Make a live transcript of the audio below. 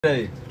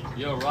Hey.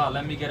 Yo, Ra,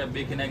 let me get a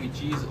bacon, egg, and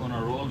cheese on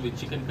a roll with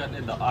chicken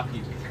cutlet, the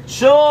ocky.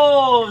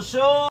 Sure.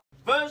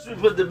 First we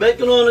put the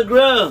bacon on the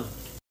grill.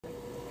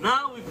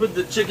 Now we put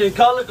the chicken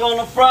cutlet on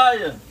the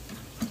fryer.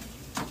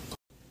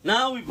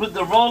 Now we put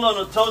the roll on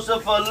the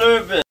toaster for a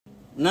little bit.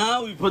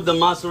 Now we put the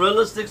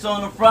mozzarella sticks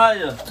on the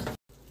fryer.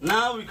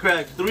 Now we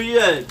crack 3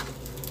 eggs.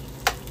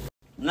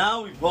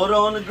 Now we put it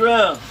on the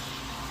grill.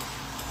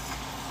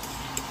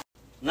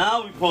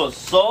 Now we put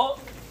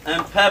salt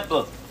and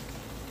pepper.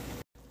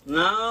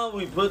 Now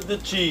we put the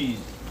cheese.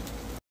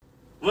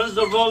 Once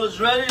the roll is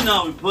ready,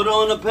 now we put it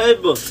on the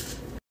paper.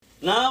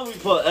 Now we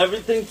put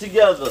everything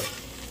together.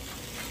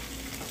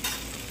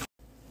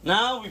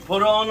 Now we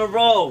put it on the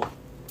roll.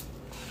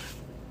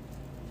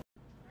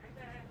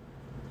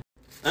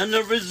 And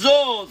the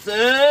result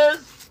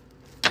is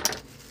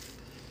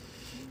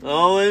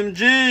OMG.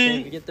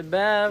 Can't forget the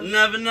Bev.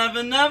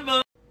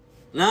 Never.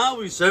 Now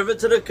we serve it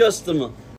to the customer.